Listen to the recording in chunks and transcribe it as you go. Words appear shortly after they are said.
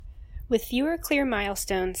With fewer clear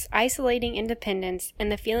milestones, isolating independence,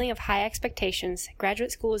 and the feeling of high expectations,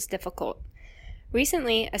 graduate school is difficult.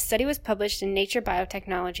 Recently, a study was published in Nature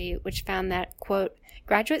Biotechnology which found that, quote,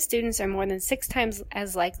 graduate students are more than 6 times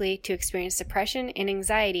as likely to experience depression and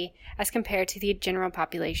anxiety as compared to the general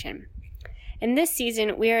population. In this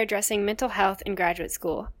season, we are addressing mental health in graduate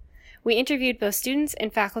school. We interviewed both students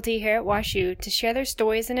and faculty here at WashU to share their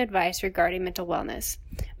stories and advice regarding mental wellness.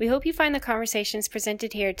 We hope you find the conversations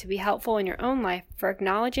presented here to be helpful in your own life for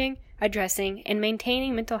acknowledging, addressing, and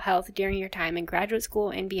maintaining mental health during your time in graduate school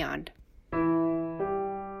and beyond.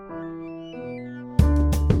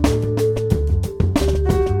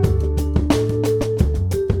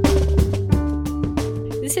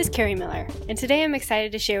 This is Carrie Miller, and today I'm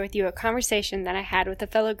excited to share with you a conversation that I had with a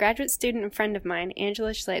fellow graduate student and friend of mine,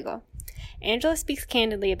 Angela Schlegel. Angela speaks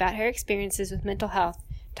candidly about her experiences with mental health,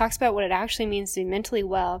 talks about what it actually means to be mentally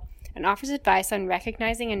well, and offers advice on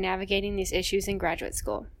recognizing and navigating these issues in graduate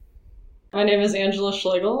school. My name is Angela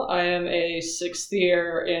Schlegel. I am a 6th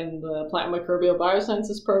year in the Plant Microbial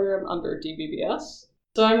Biosciences program under DBBS.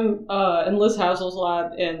 So I'm in Liz Hazel's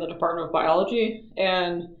lab in the Department of Biology,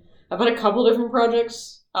 and I've had a couple different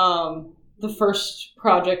projects. The first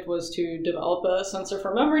project was to develop a sensor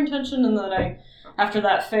for membrane tension, and then after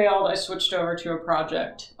that failed, I switched over to a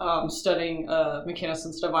project studying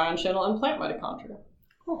mechanosensitive ion channel and plant mitochondria.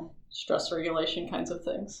 Cool. Stress regulation kinds of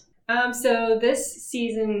things. So this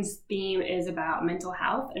season's theme is about mental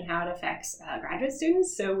health and how it affects graduate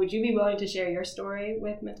students. So would you be willing to share your story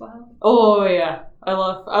with mental health? Oh yeah, I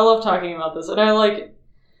love talking about this, and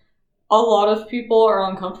a lot of people are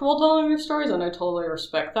uncomfortable telling their stories, and I totally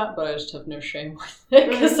respect that, but I just have no shame with it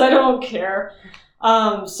because I don't care.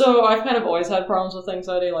 So I've kind of always had problems with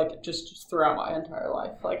anxiety, like just throughout my entire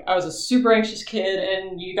life. Like I was a super anxious kid,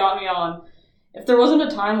 and you got me on. If there wasn't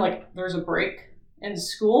a time like there's a break in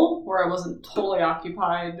school where I wasn't totally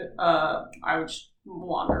occupied, I would just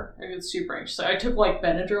wander. I get super anxious. I took like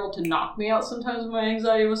Benadryl to knock me out sometimes when my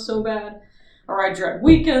anxiety was so bad, or I dread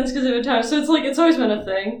weekends because of the time. So it's always been a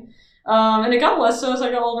thing. And it got less so as I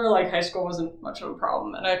got older. Like high school wasn't much of a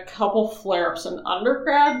problem, and a couple flare-ups in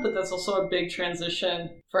undergrad, but that's also a big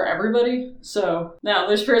transition for everybody. So now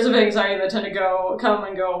there's periods of anxiety that tend to come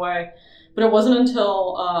and go away, but it wasn't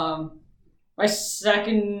until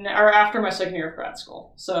after my second year of grad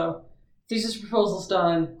school. So thesis proposal's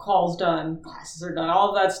done, qual's done, classes are done, all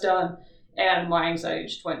of that's done, and my anxiety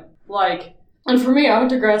just went and for me, I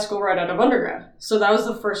went to grad school right out of undergrad. So that was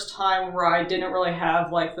the first time where I didn't really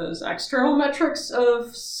have like those external metrics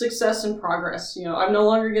of success and progress. You know, I'm no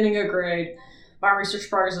longer getting a grade. My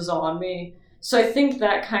research progress is all on me. So I think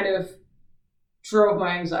that kind of drove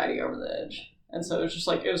my anxiety over the edge. And so it was just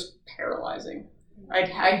it was paralyzing.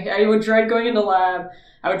 I would dread going into lab.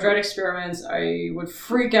 I would dread experiments. I would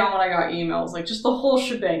freak out when I got emails, like just the whole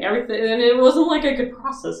shebang, everything. And it wasn't like I could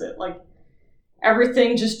process it. Like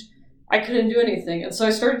everything I couldn't do anything. And so I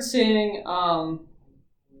started seeing, I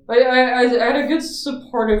had a good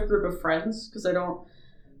supportive group of friends because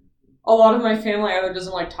a lot of my family either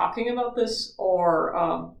doesn't like talking about this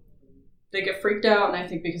or they get freaked out, and I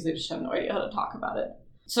think because they just have no idea how to talk about it.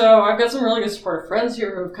 So I've got some really good supportive friends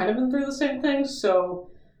here who have kind of been through the same thing.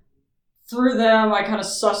 So through them, I kind of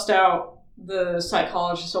sussed out the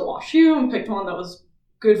psychologist at WashU and picked one that was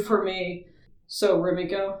good for me. So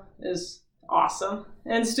Rimiko is awesome.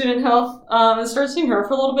 And student health, and started seeing her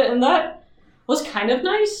for a little bit, and that was kind of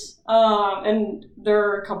nice. And there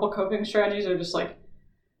are a couple coping strategies or just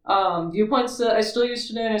viewpoints that I still use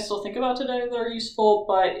today and I still think about today that are useful,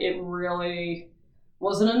 but it really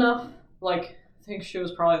wasn't enough. I think she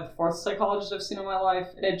was probably the 4th psychologist I've seen in my life.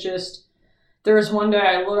 There was one day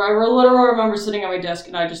I literally remember sitting at my desk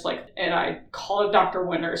and I called Dr.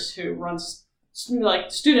 Winters, who runs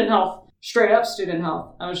student health, straight up student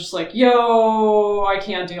health. I was just like, yo, I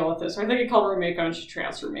can't deal with this. I think I called Rimiko and she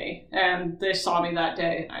transferred me. And they saw me that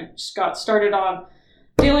day. And I just got started on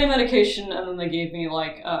daily medication, and then they gave me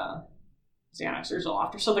Xanax or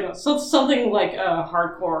Zoloft or something like a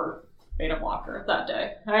hardcore beta blocker that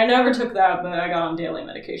day. I never took that, but I got on daily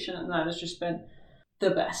medication, and that has just been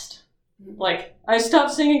the best. I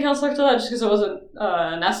stopped seeing a counselor after that just because it wasn't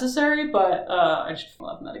necessary, but I just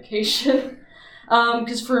love medication.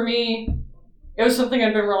 Because for me, it was something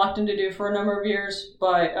I'd been reluctant to do for a number of years,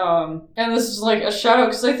 but, and this is a shout out,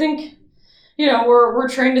 because I think, we're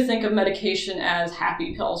trained to think of medication as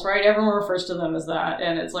happy pills, right? Everyone refers to them as that,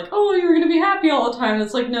 and it's oh, you're going to be happy all the time. And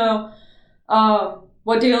it's no.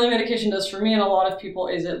 What daily medication does for me and a lot of people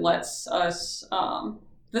is it lets us,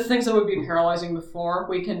 the things that would be paralyzing before,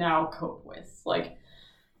 we can now cope with.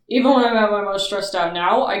 even when I'm at my most stressed out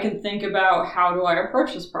now, I can think about how do I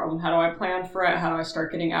approach this problem? How do I plan for it? How do I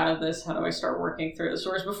start getting out of this? How do I start working through this?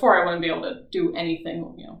 Whereas before I wouldn't be able to do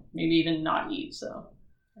anything, maybe even not eat. So,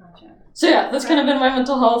 Gotcha. So yeah, that's kind of been my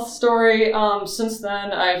mental health story. Since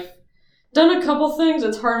then, I've done a couple things.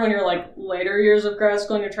 It's hard when you're like later years of grad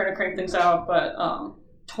school and you're trying to crank things out, but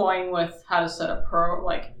toying with how to set up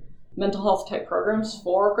mental health type programs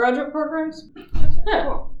for graduate programs. Yeah.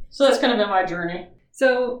 Cool. So that's kind of been my journey.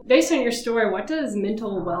 So based on your story, what does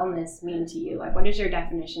mental wellness mean to you? Like, what is your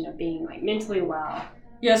definition of being like mentally well?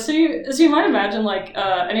 Yeah, so you might imagine, like,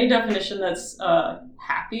 any definition that's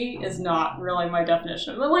happy is not really my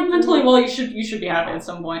definition. But like mentally well, you should be happy at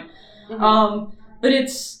some point. Mm-hmm. But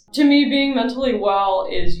it's, to me, being mentally well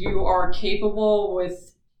is you are capable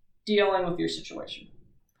with dealing with your situation.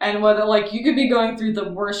 And whether, like, you could be going through the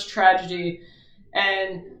worst tragedy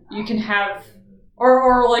and you can have,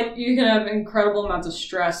 or like, you can have incredible amounts of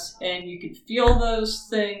stress and you can feel those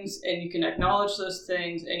things and you can acknowledge those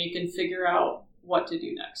things and you can figure out what to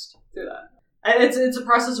do next through that. And it's a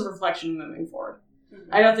process of reflection moving forward.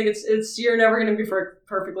 Mm-hmm. I don't think it's you're never going to be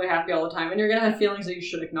perfectly happy all the time, and you're going to have feelings that you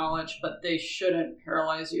should acknowledge, but they shouldn't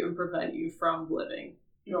paralyze you and prevent you from living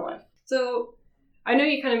your life. So I know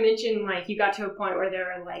you kind of mentioned, like, you got to a point where there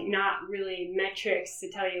were, like, not really metrics to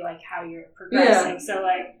tell you, like, how you're progressing. Yeah. So,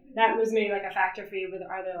 like, that was maybe, like, a factor for you, but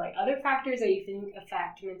are there, like, other factors that you think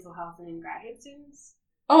affect mental health in graduate students?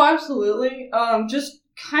 Oh, absolutely. Just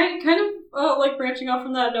kind of like branching off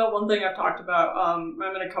from that note, one thing I've talked about, I'm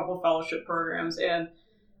in a couple fellowship programs, and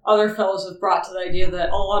other fellows have brought to the idea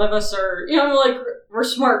that a lot of us are, like, we're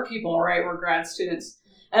smart people, right? We're grad students.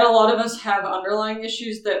 And a lot of us have underlying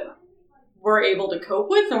issues that we're able to cope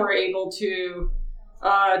with and we're able to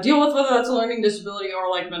deal with, whether that's a learning disability or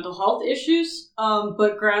like mental health issues.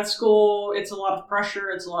 But grad school, it's a lot of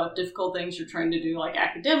pressure. It's a lot of difficult things you're trying to do, like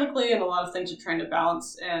academically, and a lot of things you're trying to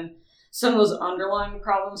balance. And some of those underlying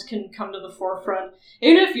problems can come to the forefront.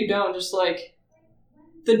 Even if you don't, just like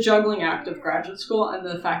the juggling act of graduate school and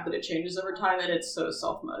the fact that it changes over time and it's so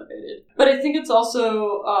self-motivated. But I think it's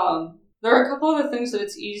also, there are a couple other things that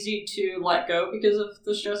it's easy to let go because of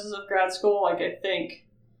the stresses of grad school. Like, I think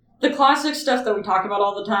the classic stuff that we talk about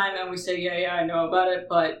all the time and we say, yeah, I know about it,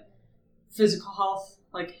 but physical health,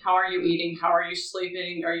 like, how are you eating? How are you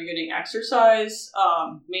sleeping? Are you getting exercise?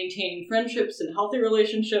 Maintaining friendships and healthy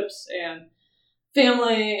relationships and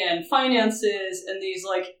family and finances and these,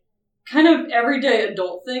 like, kind of everyday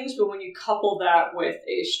adult things. But when you couple that with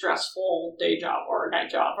a stressful day job or a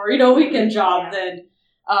night job or, weekend job, then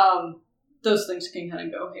those things can kind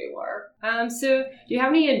of go haywire. So do you have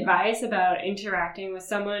any advice about interacting with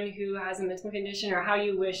someone who has a mental condition, or how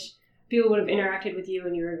you wish people would have interacted with you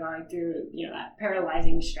when you were going through, that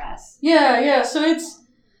paralyzing stress? Yeah. So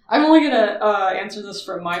I'm only going to answer this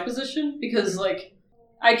from my position because, like,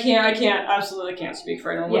 I absolutely can't speak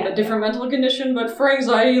for anyone with a different mental condition, but for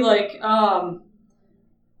anxiety, like,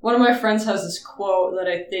 one of my friends has this quote that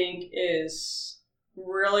I think is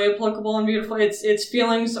really applicable and beautiful. Its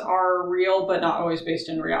feelings are real, but not always based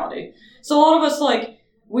in reality. So a lot of us, like,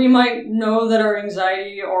 we might know that our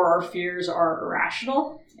anxiety or our fears are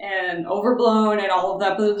irrational and overblown and all of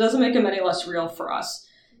that, but it doesn't make them any less real for us.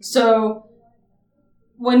 So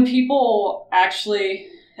when people actually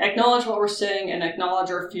acknowledge what we're saying and acknowledge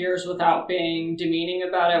our fears without being demeaning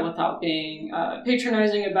about it, without being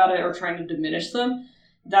patronizing about it or trying to diminish them,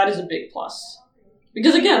 that is a big plus.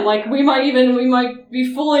 Because again, like, we might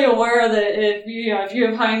be fully aware that if you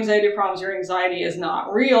have high anxiety problems, your anxiety is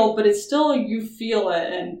not real, but it's still, you feel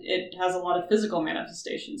it, and it has a lot of physical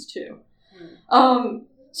manifestations too.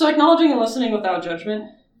 So acknowledging and listening without judgment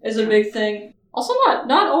is a big thing. Also,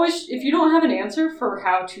 not always, if you don't have an answer for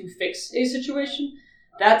how to fix a situation,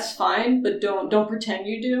 that's fine, but don't pretend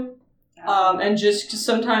you do. And just, 'cause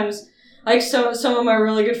sometimes, like, some of my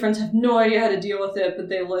really good friends have no idea how to deal with it, but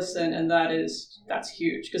they listen, and that's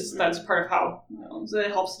huge, because that's part of how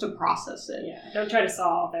it helps to process it. Yeah, don't try to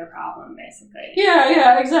solve their problem, basically.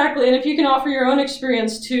 Yeah, exactly. And if you can offer your own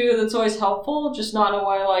experience too, that's always helpful. Just not in a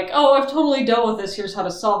way like, oh, I've totally dealt with this, here's how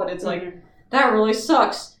to solve it. It's like, that really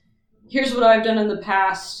sucks. Here's what I've done in the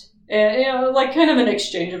past. And, like, kind of an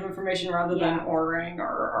exchange of information rather than ordering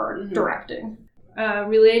or directing.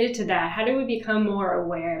 Related to that, how do we become more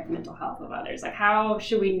aware of mental health of others? Like, how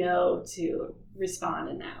should we know to respond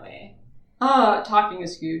in that way? Talking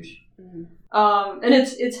is huge. And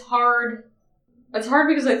it's hard. It's hard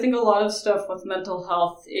because I think a lot of stuff with mental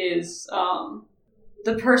health is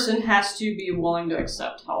the person has to be willing to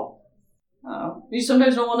accept help. You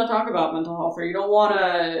sometimes don't want to talk about mental health, or you don't want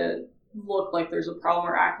to look like there's a problem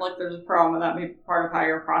or act like there's a problem, and that may be part of how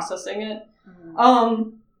you're processing it.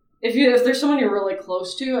 if there's someone you're really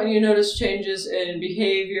close to and you notice changes in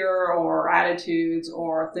behavior or attitudes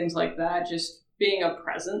or things like that, just being a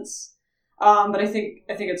presence. But I think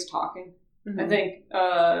it's talking. Mm-hmm. I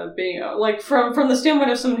think being like from the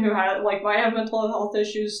standpoint of someone who might have mental health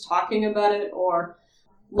issues, talking about it or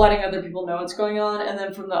letting other people know what's going on, and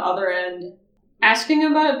then from the other end, asking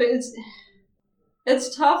about it. But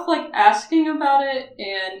it's tough, like asking about it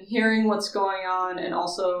and hearing what's going on, and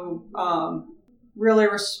also really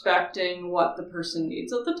respecting what the person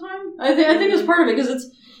needs at the time. I think it's part of it, because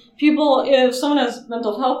it's people. If someone has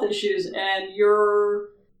mental health issues and you're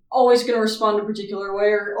always going to respond a particular way,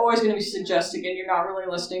 or always going to be suggesting, and you're not really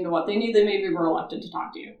listening to what they need, they may be reluctant to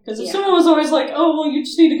talk to you. Because if someone was always like, oh, well, you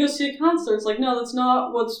just need to go see a counselor, it's like, no, that's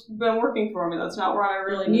not what's been working for me. That's not what I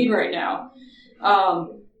really need right now.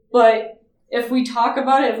 But if we talk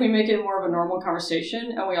about it, if we make it more of a normal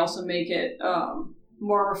conversation, and we also make it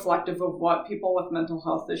more reflective of what people with mental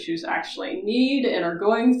health issues actually need and are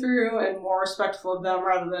going through, and more respectful of them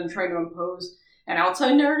rather than trying to impose an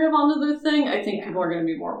outside narrative onto their thing, I think people are going to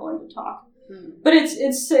be more willing to talk. But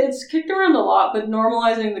it's kicked around a lot, but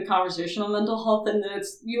normalizing the conversation on mental health, and that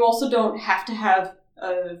you also don't have to have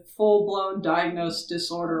a full-blown diagnosed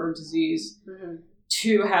disorder or disease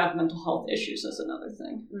to have mental health issues is another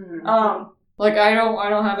thing. Like I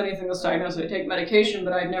don't have anything that's diagnosed. I take medication,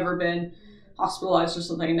 but I've never been hospitalized or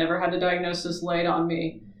something. I never had a diagnosis laid on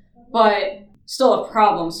me, but still have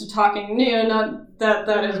problems. So talking, not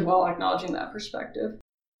that is well acknowledging that perspective.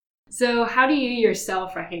 So how do you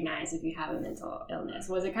yourself recognize if you have a mental illness?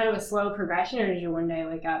 Was it kind of a slow progression, or did you one day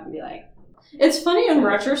wake up and be like... It's funny in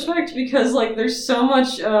retrospect, because like there's so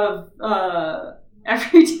much of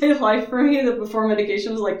everyday life for me that before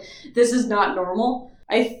medication was like, this is not normal.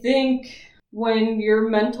 I think when your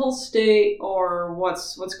mental state or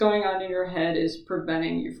what's going on in your head is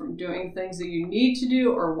preventing you from doing things that you need to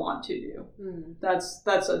do or want to do, that's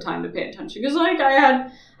a time to pay attention. Because like I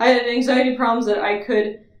had anxiety problems that I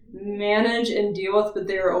could manage and deal with, but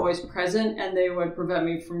they were always present, and they would prevent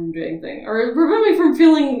me from doing things, or prevent me from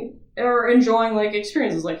feeling or enjoying like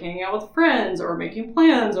experiences, like hanging out with friends or making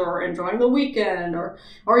plans or enjoying the weekend, or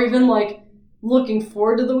even like looking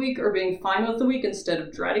forward to the week or being fine with the week instead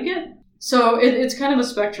of dreading it. So it's kind of a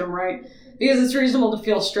spectrum, right? Because it's reasonable to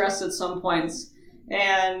feel stressed at some points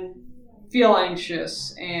and feel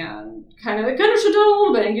anxious and kind of shut down a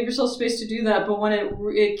little bit and give yourself space to do that. But when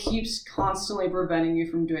it keeps constantly preventing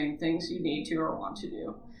you from doing things you need to or want to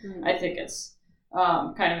do, I think it's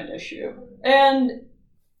kind of an issue. And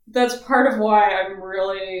that's part of why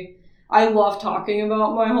I love talking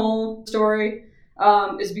about my whole story,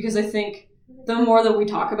 is because I think the more that we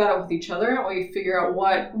talk about it with each other and we figure out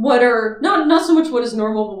what are, not so much what is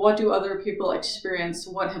normal, but what do other people experience,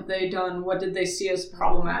 what have they done, what did they see as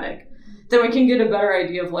problematic, then we can get a better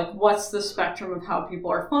idea of like what's the spectrum of how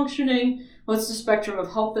people are functioning, what's the spectrum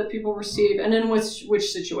of help that people receive, and in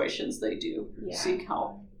which situations they do seek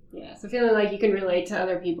help. Yeah, so feeling like you can relate to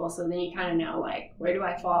other people, so then you kind of know, like, where do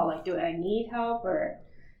I fall? Like, do I need help? Or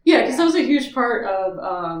yeah, because that was a huge part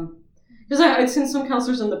of, because I'd seen some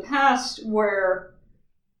counselors in the past where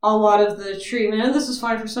a lot of the treatment, and this is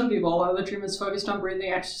fine for some people, a lot of the treatment's focused on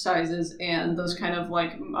breathing exercises and those kind of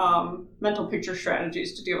like mental picture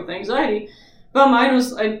strategies to deal with anxiety. But mine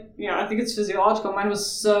was, I think it's physiological. Mine was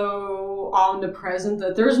so omnipresent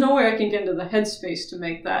that there was no way I can get into the headspace to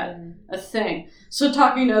make that a thing. So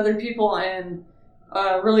talking to other people and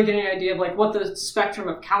really getting an idea of like what the spectrum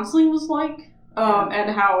of counseling was like, and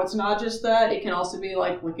how it's not just that. It can also be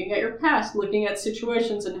like looking at your past, looking at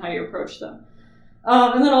situations and how you approach them.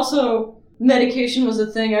 And then also medication was a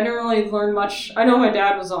thing. I didn't really learn much. I know my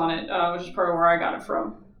dad was on it, which is part of where I got it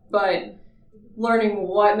from. But learning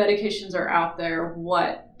what medications are out there,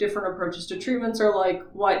 what different approaches to treatments are like,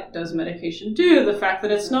 what does medication do, the fact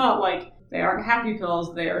that it's not like they aren't happy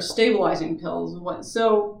pills, they are stabilizing pills.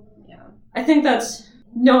 I think that's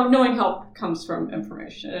knowing help comes from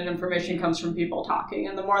information, and information comes from people talking,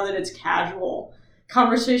 and the more that it's casual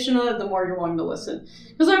conversation on it, the more you're willing to listen.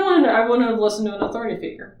 Because I wanted to listen to an authority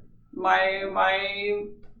figure. My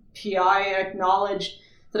PI acknowledged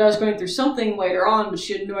that I was going through something later on, but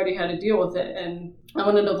she had no idea how to deal with it, and I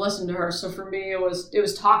wanted to listen to her. So for me, it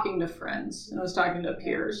was talking to friends, and I was talking to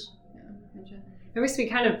peers. Yeah, I guess we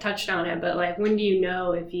kind of touched on it, but like, when do you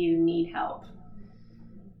know if you need help?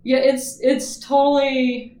 Yeah, it's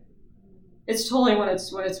totally when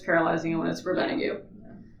it's paralyzing and when it's preventing you.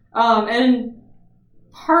 And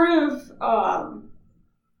part of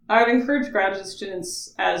I would encourage graduate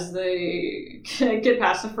students, as they get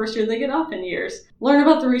past the first year, they get up in years, learn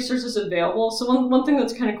about the resources available. So one thing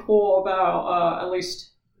that's kind of cool about at least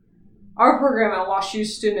our program at WashU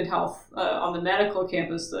Student Health on the medical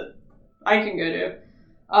campus that I can go to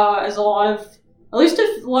is a lot of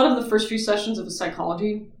the first few sessions of a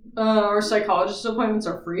psychology or psychologist appointments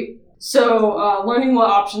are free. So learning what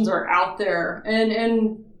options are out there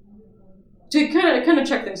and to kind of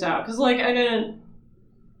check things out, because like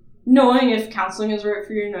knowing if counseling is right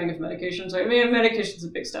for you, knowing if medication's right. I mean, medication's a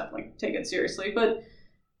big step, like take it seriously, but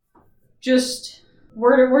just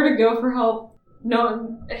where to go for help,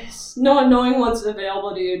 knowing what's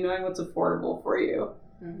available to you, knowing what's affordable for you,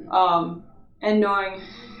 and knowing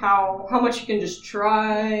how much you can just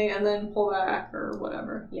try and then pull back or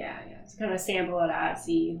whatever. Yeah. It's kind of sample it out,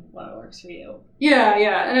 see what works for you. Yeah,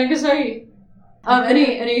 and I guess any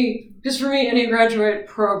graduate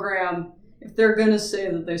program, if they're going to say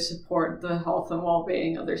that they support the health and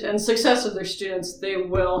well-being of and success of their students, they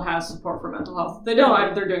will have support for mental health. If they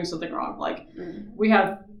don't, they're doing something wrong. Like, we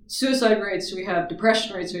have suicide rates, we have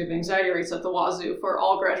depression rates, we have anxiety rates at the wazoo for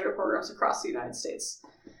all graduate programs across the United States.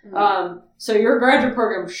 So your graduate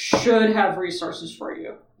program should have resources for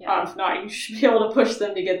you. Yeah. If not, you should be able to push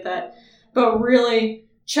them to get that. But really,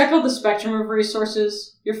 check out the spectrum of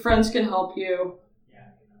resources. Your friends can help you.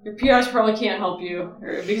 Your PIs probably can't help you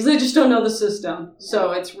because they just don't know the system.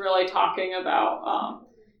 So it's really talking about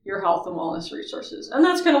your health and wellness resources. And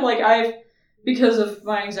that's kind of like because of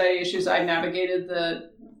my anxiety issues, I navigated the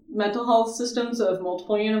mental health systems of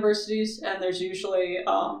multiple universities. And there's usually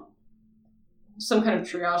some kind of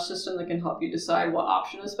triage system that can help you decide what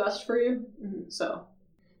option is best for you. So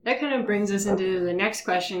that kind of brings us into the next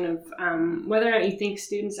question of whether or not you think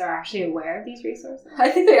students are actually aware of these resources. I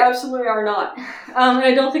think they absolutely are not. And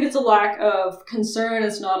I don't think it's a lack of concern,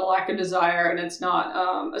 it's not a lack of desire, and it's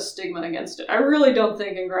not a stigma against it. I really don't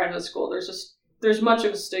think in graduate school there's much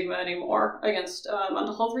of a stigma anymore against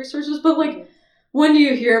mental health resources, but like, when do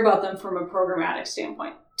you hear about them from a programmatic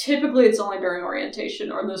standpoint? Typically it's only during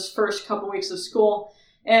orientation or those first couple weeks of school,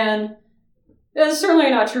 and that's certainly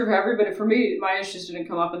not true for everybody. For me, my issues didn't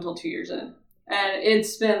come up until 2 years in. And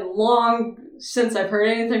it's been long since I've heard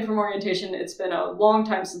anything from orientation. It's been a long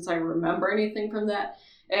time since I remember anything from that.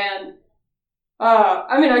 And,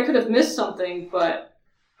 I could have missed something, but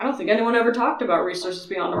I don't think anyone ever talked about resources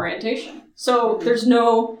beyond orientation. So there's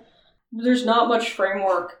not much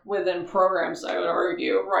framework within programs, I would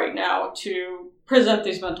argue, right now to present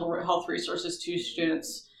these mental health resources to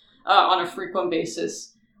students on a frequent basis.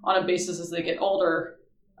 On a basis as they get older.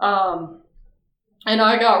 And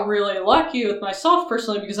I got really lucky with myself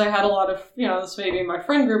personally because I had a lot of, this may be my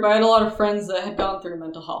friend group, I had a lot of friends that had gone through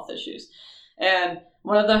mental health issues. And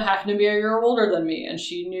one of them happened to be a year older than me, and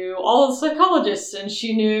she knew all of the psychologists, and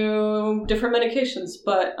she knew different medications.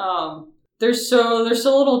 But there's so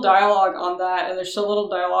little dialogue on that, and there's so little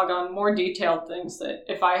dialogue on more detailed things that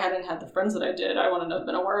if I hadn't had the friends that I did, I wouldn't have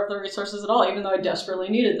been aware of the resources at all, even though I desperately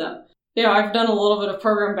needed them. I've done a little bit of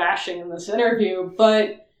program bashing in this interview,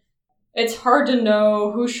 but it's hard to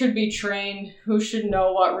know who should be trained, who should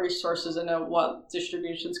know what resources and know what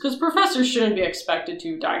distributions, because professors shouldn't be expected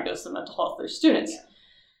to diagnose the mental health of their students. Yeah.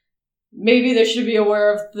 Maybe they should be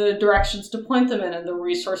aware of the directions to point them in and the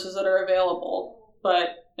resources that are available,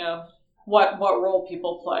 but what role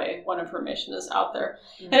people play when information is out there.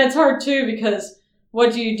 Mm-hmm. And it's hard too, because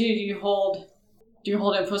what do? Do you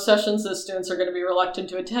hold info sessions that students are going to be reluctant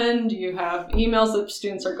to attend? Do you have emails that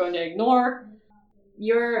students are going to ignore?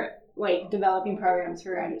 You're developing programs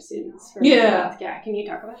for graduate students. Yeah. Can you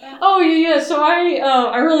talk about that? Oh yeah. So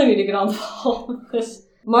I really need to get on the ball with this.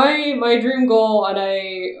 My dream goal, and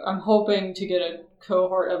I'm hoping to get a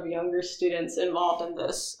cohort of younger students involved in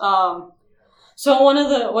this. So one of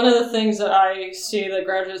the things that I see that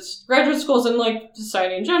graduate schools and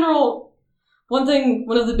society in general. One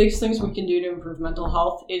of the biggest things we can do to improve mental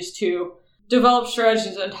health is to develop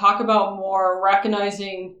strategies and talk about more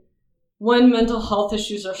recognizing when mental health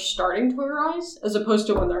issues are starting to arise as opposed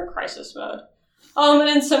to when they're in crisis mode. And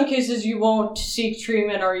in some cases you won't seek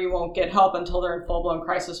treatment or you won't get help until they're in full-blown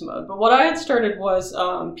crisis mode. But what I had started was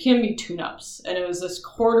PMB tune-ups, and it was this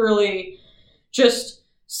quarterly just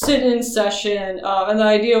sit-in session, and the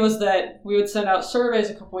idea was that we would send out surveys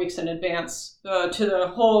a couple weeks in advance to the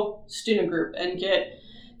whole student group and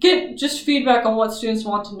get just feedback on what students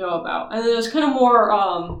want to know about. And it was kind of more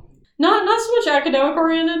not so much academic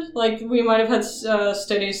oriented, like we might have had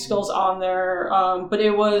study skills on there, but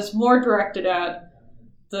it was more directed at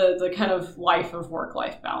the kind of life of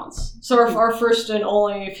work-life balance. So our first and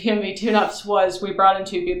only PMB tune-ups was we brought in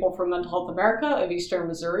 2 people from Mental Health America of Eastern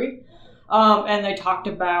Missouri. And they talked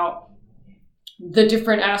about the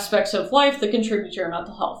different aspects of life that contribute to your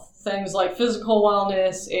mental health. Things like physical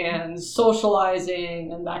wellness and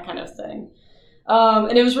socializing and that kind of thing.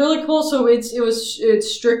 And it was really cool. So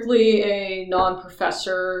it's strictly a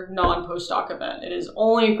non-professor, non-postdoc event. It is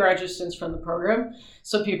only graduate students from the program,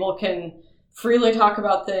 so people can freely talk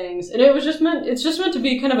about things. And it's just meant to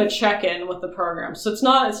be kind of a check-in with the program. So it's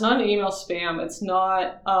not an email spam. It's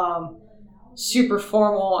not super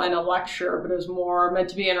formal and a lecture, but it was more meant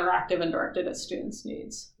to be interactive and directed at students'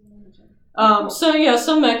 needs. So yeah,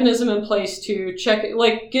 some mechanism in place to check,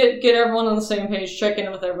 like get everyone on the same page, check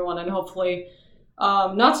in with everyone, and hopefully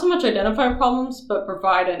not so much identify problems, but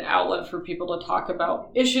provide an outlet for people to talk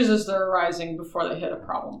about issues as they're arising before they hit a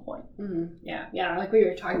problem point. Mm-hmm. Yeah, like we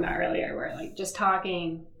were talking about earlier, where like just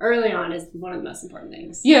talking early on is one of the most important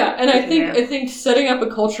things. Yeah, and I think setting up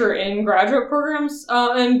a culture in graduate programs,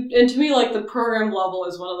 and to me, like the program level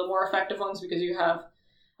is one of the more effective ones because you have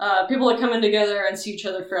people that come in together and see each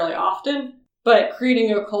other fairly often, but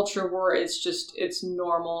creating a culture where it's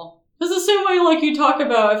normal. It's the same way like you talk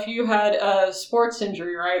about if you had a sports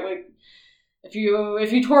injury, right? Like if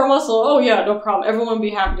you tore a muscle, oh yeah, no problem. Everyone would be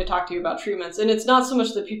happy to talk to you about treatments. And it's not so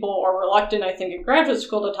much that people are reluctant, I think, in graduate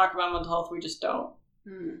school to talk about mental health. We just don't.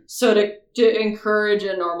 So to encourage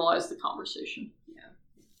and normalize the conversation. Yeah.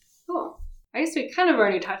 Cool. I guess we kind of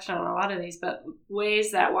already touched on a lot of these, but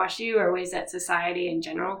ways that WashU or ways that society in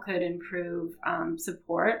general could improve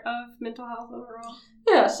support of mental health overall?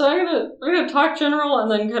 Yeah, so I'm gonna talk general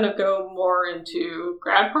and then kind of go more into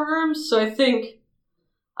grad programs. So I think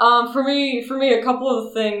for me, a couple of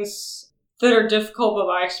the things that are difficult, but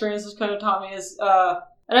my experience has kind of taught me is,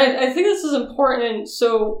 and I think this is important.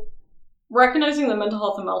 So recognizing that mental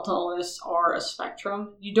health and mental illness are a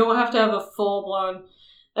spectrum. You don't have to have a full-blown.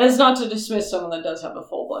 And it's not to dismiss someone that does have a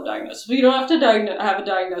full-blown diagnosis, but you don't have to have a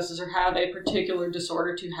diagnosis or have a particular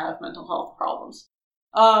disorder to have mental health problems.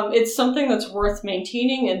 It's something that's worth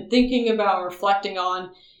maintaining and thinking about and reflecting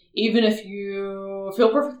on, even if you feel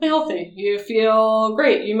perfectly healthy. You feel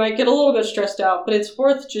great. You might get a little bit stressed out, but it's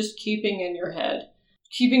worth just keeping in your head,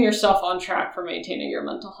 keeping yourself on track for maintaining your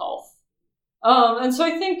mental health. And so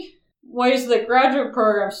I think ways that graduate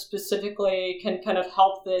programs specifically can kind of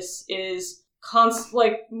help this is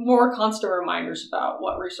more constant reminders about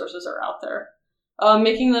what resources are out there.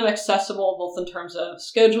 Making them accessible both in terms of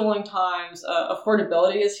scheduling times,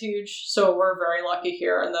 affordability is huge. So we're very lucky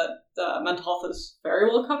here in that mental health is very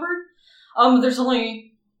well covered. There's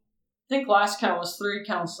only, I think last count was 3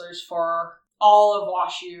 counselors for all of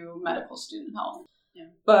WashU medical student health. Yeah.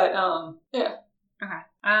 But, yeah. Okay.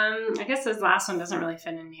 I guess this last one doesn't really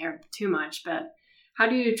fit in here too much, but how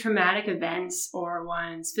do traumatic events or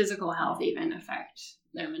one's physical health even affect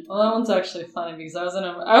their mental health? Well, that one's actually funny because I was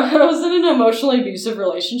in an emotionally abusive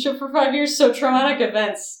relationship for 5 years, so traumatic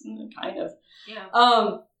events, kind of. Yeah.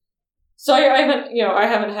 So I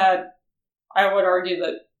haven't had, I would argue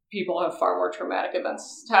that people have far more traumatic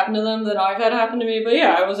events happen to them than I've had happen to me, but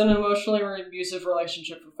yeah, I was in an emotionally abusive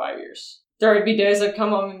relationship for 5 years. There would be days I'd come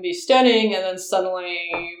home and be steadying, and then suddenly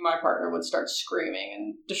my partner would start screaming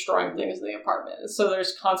and destroying things in the apartment. So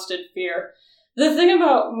there's constant fear. The thing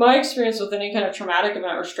about my experience with any kind of traumatic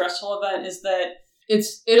event or stressful event is that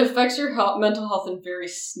it affects your mental health in very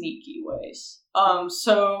sneaky ways.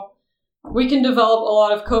 So we can develop a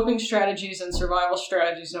lot of coping strategies and survival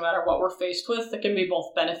strategies no matter what we're faced with that can be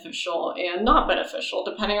both beneficial and not beneficial,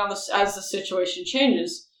 depending on as the situation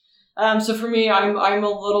changes. So for me, I'm a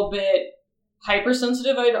little bit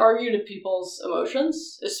hypersensitive, I'd argue, to people's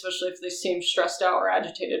emotions, especially if they seem stressed out or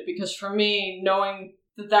agitated, because for me, knowing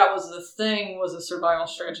that was the thing was a survival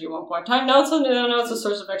strategy at one point in time. Now it's a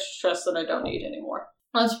source of extra stress that I don't need anymore.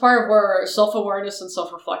 That's part of where self-awareness and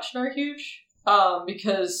self-reflection are huge,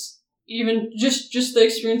 because even just the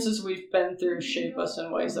experiences we've been through shape us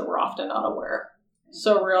in ways that we're often not aware.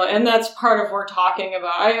 So really, and that's part of what we're talking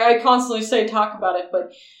about. I constantly say talk about it,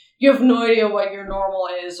 but you have no idea what your normal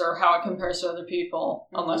is or how it compares to other people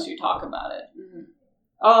unless you talk about it.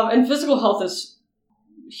 Mm-hmm. And physical health is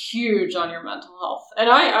huge on your mental health. And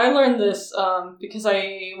I learned this because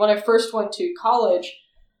when I first went to college,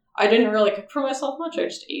 I didn't really cook for myself much. I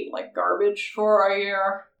just ate like garbage for a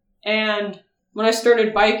year. And when I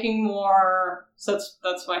started biking more, so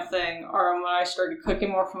that's my thing, or when I started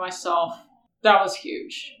cooking more for myself, that was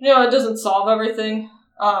huge. It doesn't solve everything.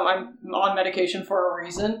 I'm on medication for a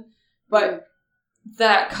reason. But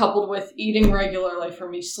that coupled with eating regularly for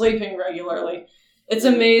me, sleeping regularly, it's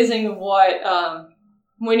amazing what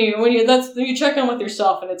when you check in with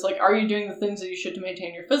yourself and it's like, are you doing the things that you should to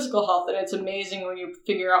maintain your physical health? And it's amazing when you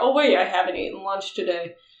figure out, oh wait, I haven't eaten lunch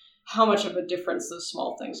today, how much of a difference those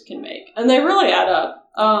small things can make. And they really add up.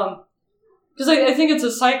 Because I think it's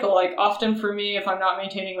a cycle. Like often for me, if I'm not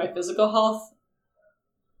maintaining my physical health,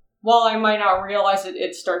 while I might not realize it,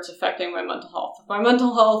 it starts affecting my mental health. If my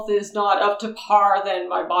mental health is not up to par, then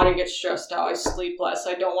my body gets stressed out, I sleep less,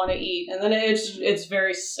 I don't want to eat, and then it's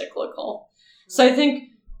very cyclical. So I think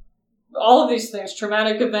all of these things,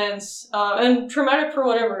 traumatic events, and traumatic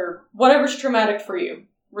for whatever's traumatic for you,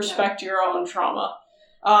 respect your own trauma,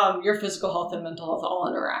 your physical health and mental health all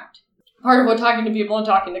interact. Part of what talking to people and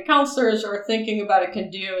talking to counselors or thinking about it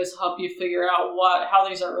can do is help you figure out how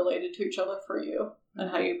these are related to each other for you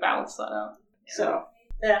and how you balance that out. Yeah. So,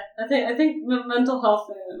 yeah, I think mental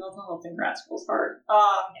health in grad school is hard.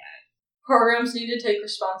 Programs need to take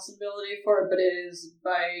responsibility for it, but it is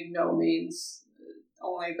by no means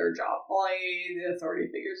only their job, only the authority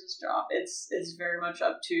figures' job. It's very much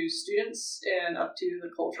up to students and up to the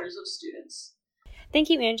cultures of students. Thank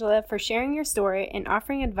you, Angela, for sharing your story and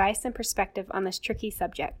offering advice and perspective on this tricky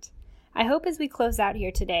subject. I hope as we close out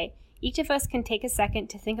here today, each of us can take a second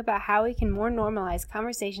to think about how we can more normalize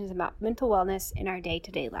conversations about mental wellness in our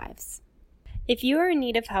day-to-day lives. If you are in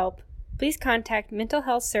need of help, please contact Mental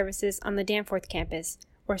Health Services on the Danforth campus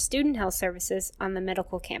or Student Health Services on the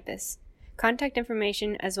medical campus. Contact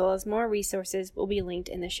information as well as more resources will be linked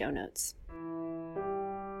in the show notes.